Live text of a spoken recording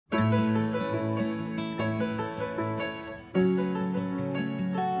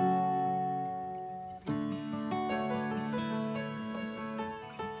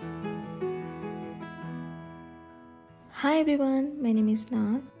Hi everyone, my name is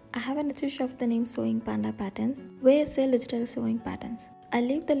Naz. I have an Etsy shop with the name Sewing Panda Patterns where I sell digital sewing patterns. I'll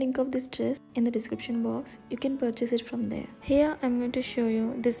leave the link of this dress in the description box. You can purchase it from there. Here I'm going to show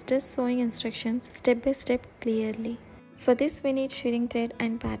you this dress sewing instructions step by step clearly. For this we need shirring thread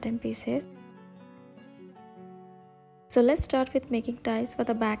and pattern pieces. So let's start with making ties for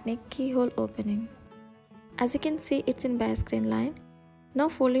the back neck keyhole opening. As you can see, it's in bias grain line. Now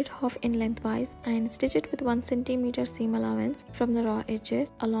fold it half in lengthwise and stitch it with 1 cm seam allowance from the raw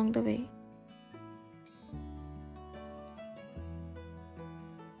edges along the way.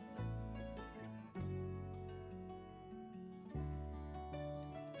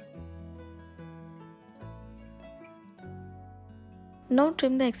 Now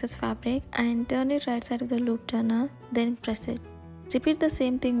trim the excess fabric and turn it right side of the loop turner, then press it. Repeat the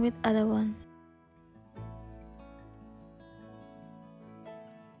same thing with other one.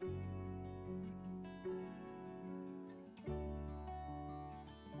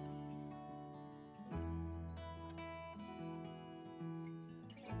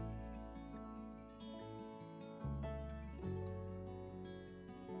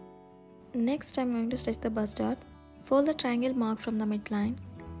 Next I'm going to stitch the bust dot. Fold the triangle mark from the midline.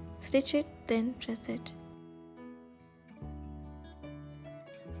 Stitch it, then press it.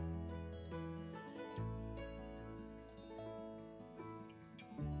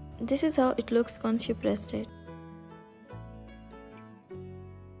 This is how it looks once you pressed it.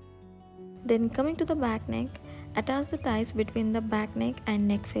 Then coming to the back neck, attach the ties between the back neck and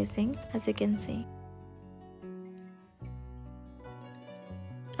neck facing, as you can see.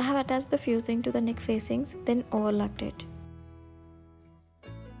 I have attached the fusing to the neck facings, then overlocked it.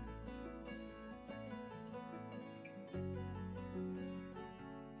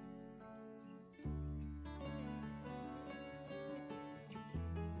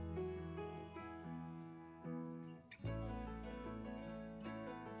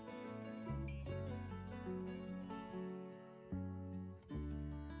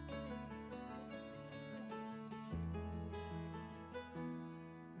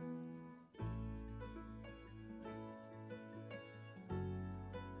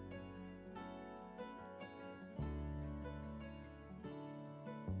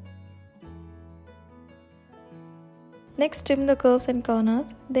 Next, trim the curves and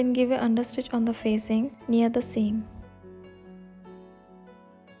corners, then give an understitch on the facing near the seam.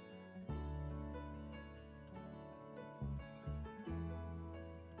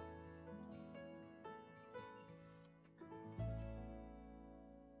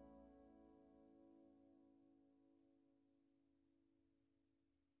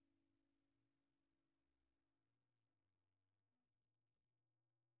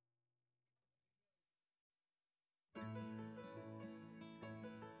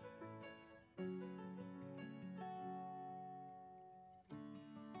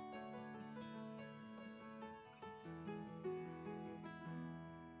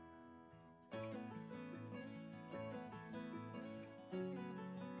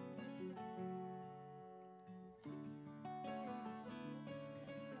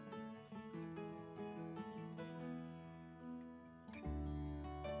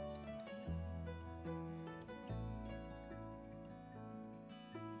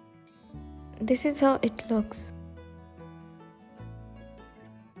 This is how it looks.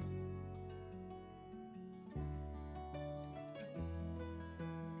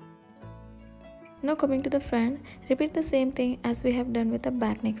 Now coming to the front, repeat the same thing as we have done with the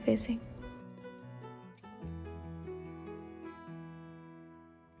back neck facing.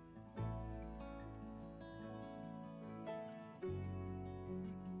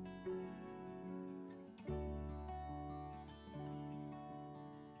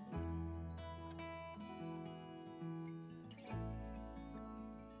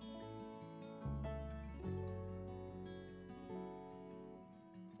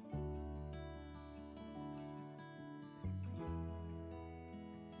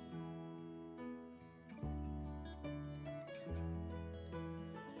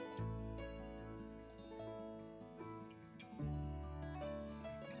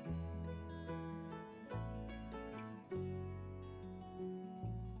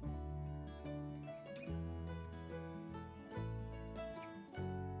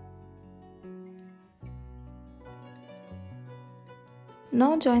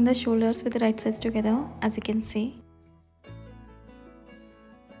 Now join the shoulders with the right sides together, as you can see.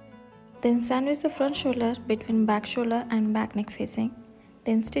 Then sandwich the front shoulder between back shoulder and back neck facing.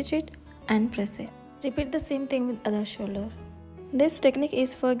 Then stitch it and press it. Repeat the same thing with other shoulder. This technique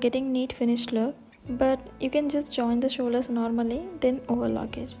is for getting neat finished look, but you can just join the shoulders normally, then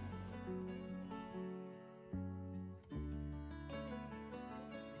overlock it.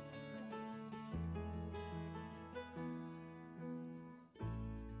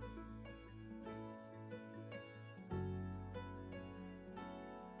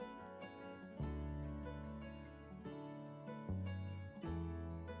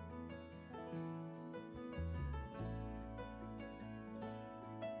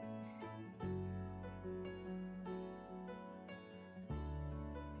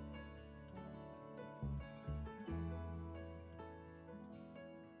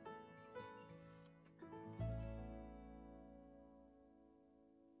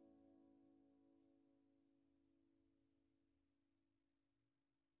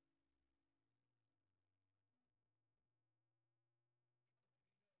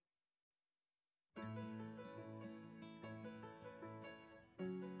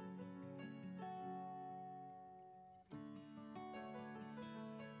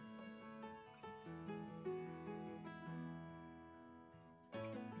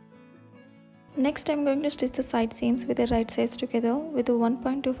 Next, I'm going to stitch the side seams with the right sides together with a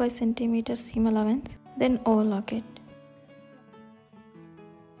 1.25 cm seam allowance, then overlock it.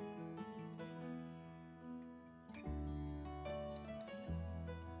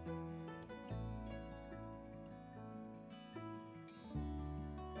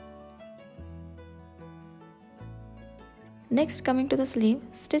 Next, coming to the sleeve,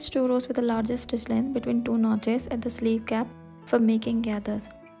 stitch 2 rows with the largest stitch length between 2 notches at the sleeve cap for making gathers.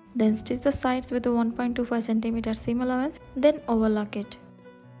 Then stitch the sides with a 1.25 cm seam allowance, then overlock it.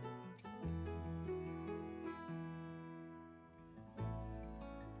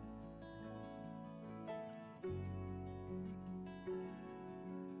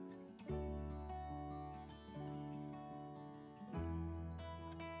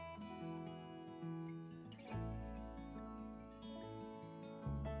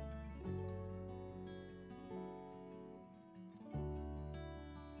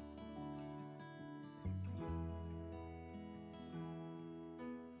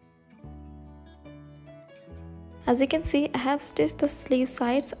 As you can see, I have stitched the sleeve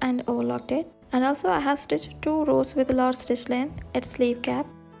sides and overlocked it, and also I have stitched 2 rows with large stitch length at sleeve cap.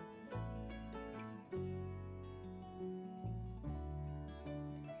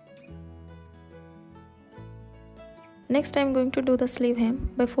 Next, I am going to do the sleeve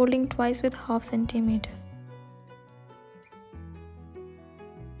hem by folding twice with half centimeter.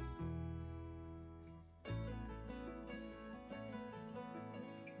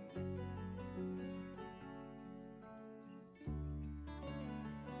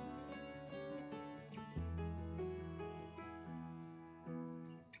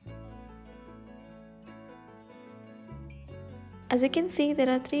 As you can see, there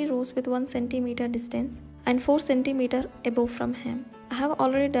are 3 rows with 1 cm distance and 4 cm above from hem. I have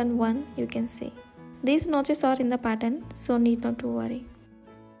already done one, you can see. These notches are in the pattern, so need not to worry.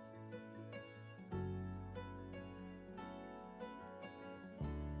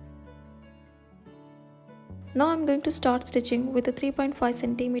 Now I am going to start stitching with a 3.5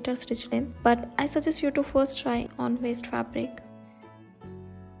 cm stitch length, but I suggest you to first try on waist fabric.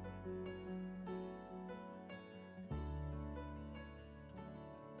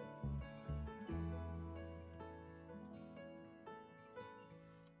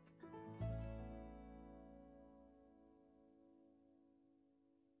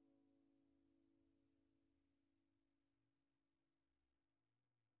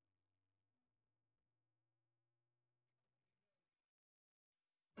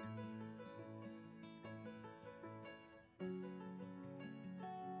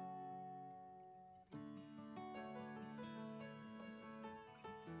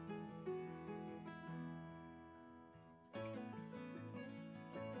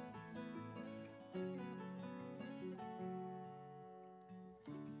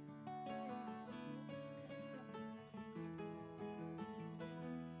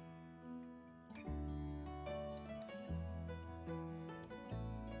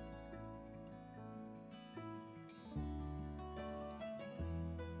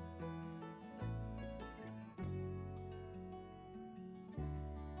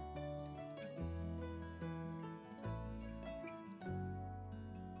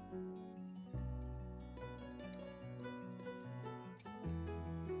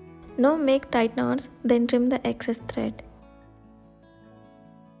 Now make tight knots, then trim the excess thread.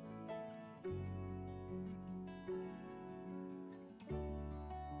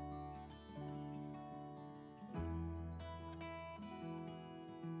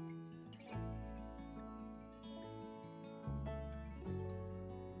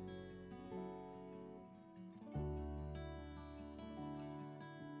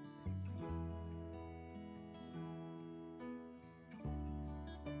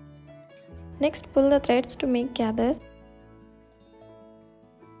 Next, pull the threads to make gathers.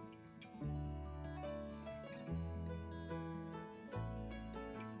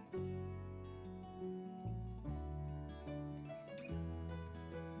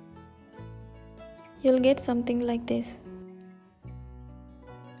 You'll get something like this.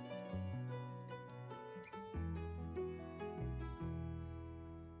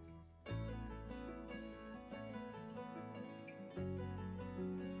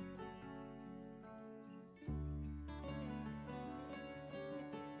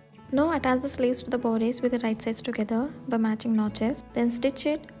 Now attach the sleeves to the bodice with the right sides together by matching notches, then stitch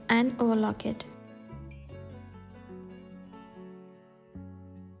it and overlock it.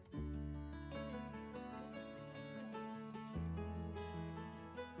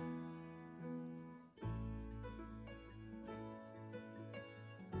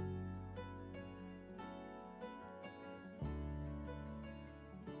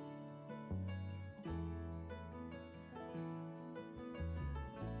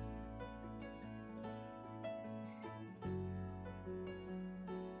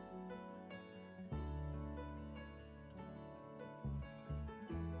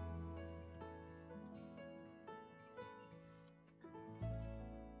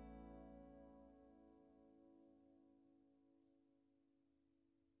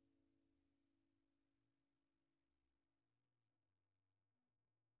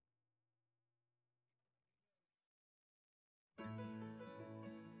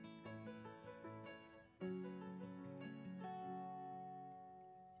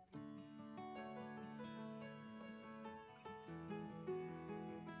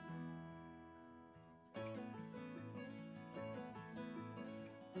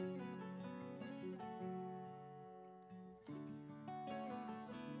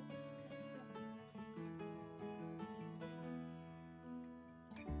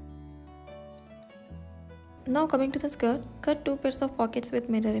 Now coming to the skirt, cut 2 pairs of pockets with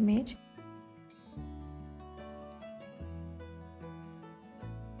mirror image.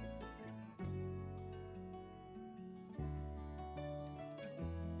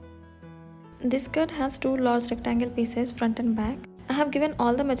 This skirt has 2 large rectangle pieces front and back. I have given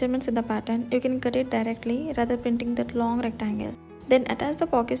all the measurements in the pattern. You can cut it directly rather printing that long rectangle. Then attach the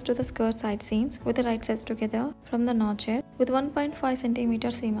pockets to the skirt side seams with the right sides together from the notches with 1.5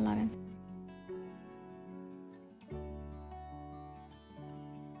 cm seam allowance.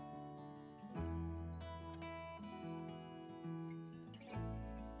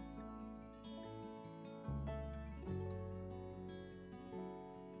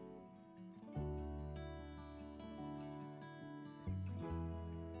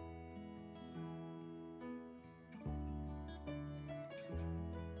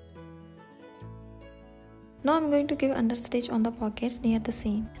 Now I am going to give understitch on the pockets near the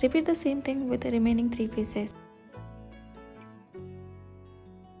seam. Repeat the same thing with the remaining 3 pieces.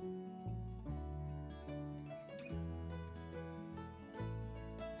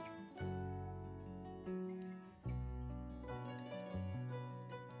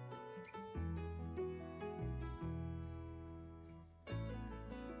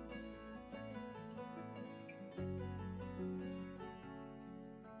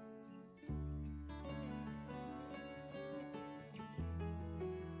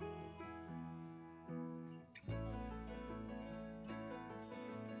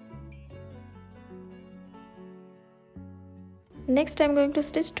 Next I am going to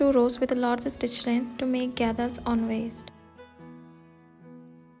stitch 2 rows with a larger stitch length to make gathers on waist.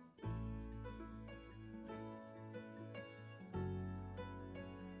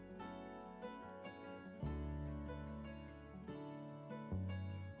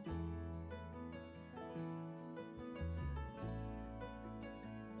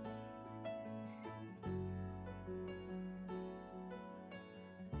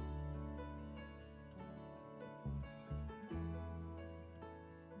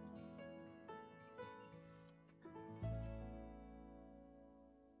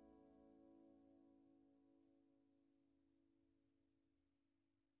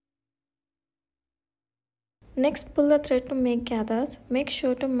 Next pull the thread to make gathers. Make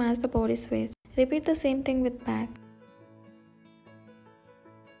sure to match the body's waist. Repeat the same thing with back.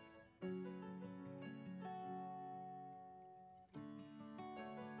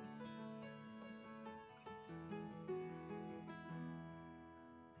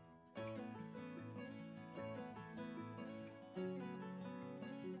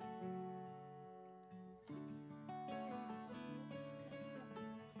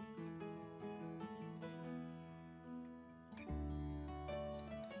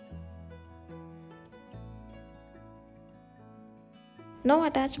 Now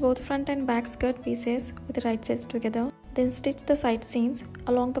attach both front and back skirt pieces with the right sides together. Then stitch the side seams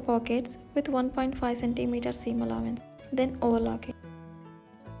along the pockets with 1.5 cm seam allowance. Then overlock it.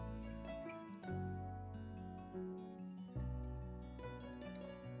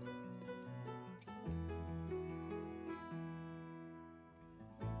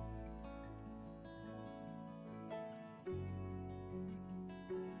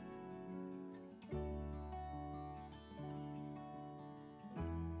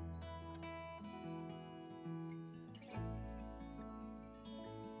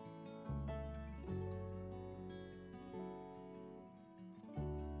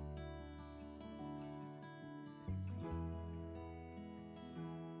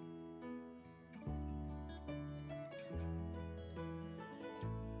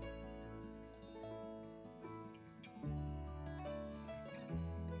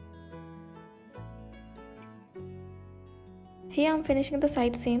 Here I am finishing the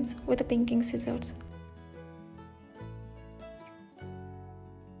side seams with the pinking scissors.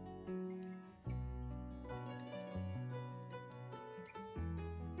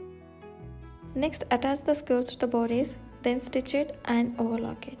 Next attach the skirts to the bodies, then stitch it and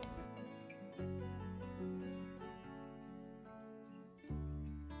overlock it.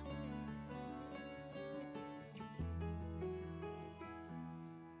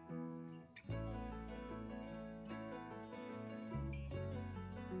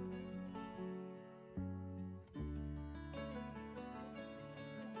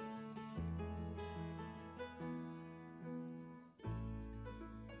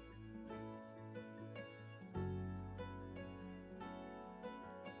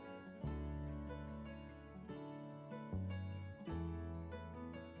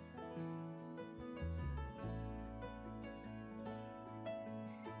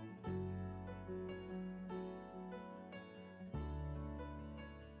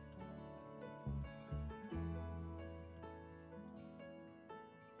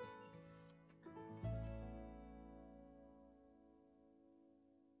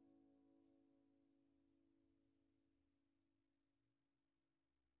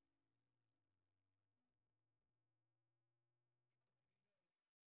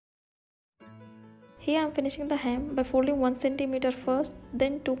 Here I am finishing the hem by folding 1 cm first,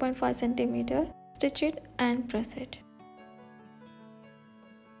 then 2.5 cm. Stitch it and press it.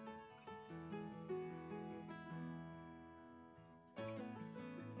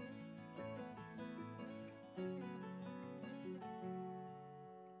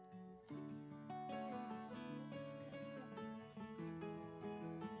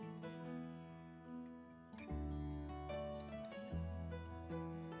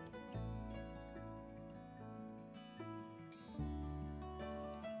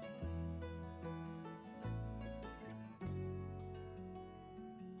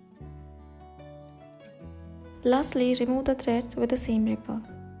 Lastly, remove the threads with a seam ripper.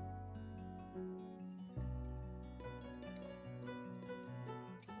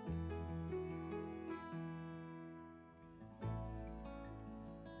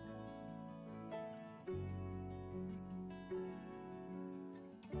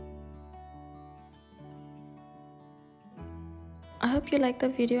 I hope you like the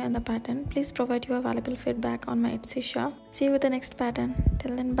video and the pattern. Please provide your valuable feedback on my Etsy shop. See you with the next pattern.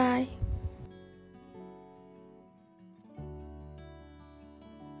 Till then, bye.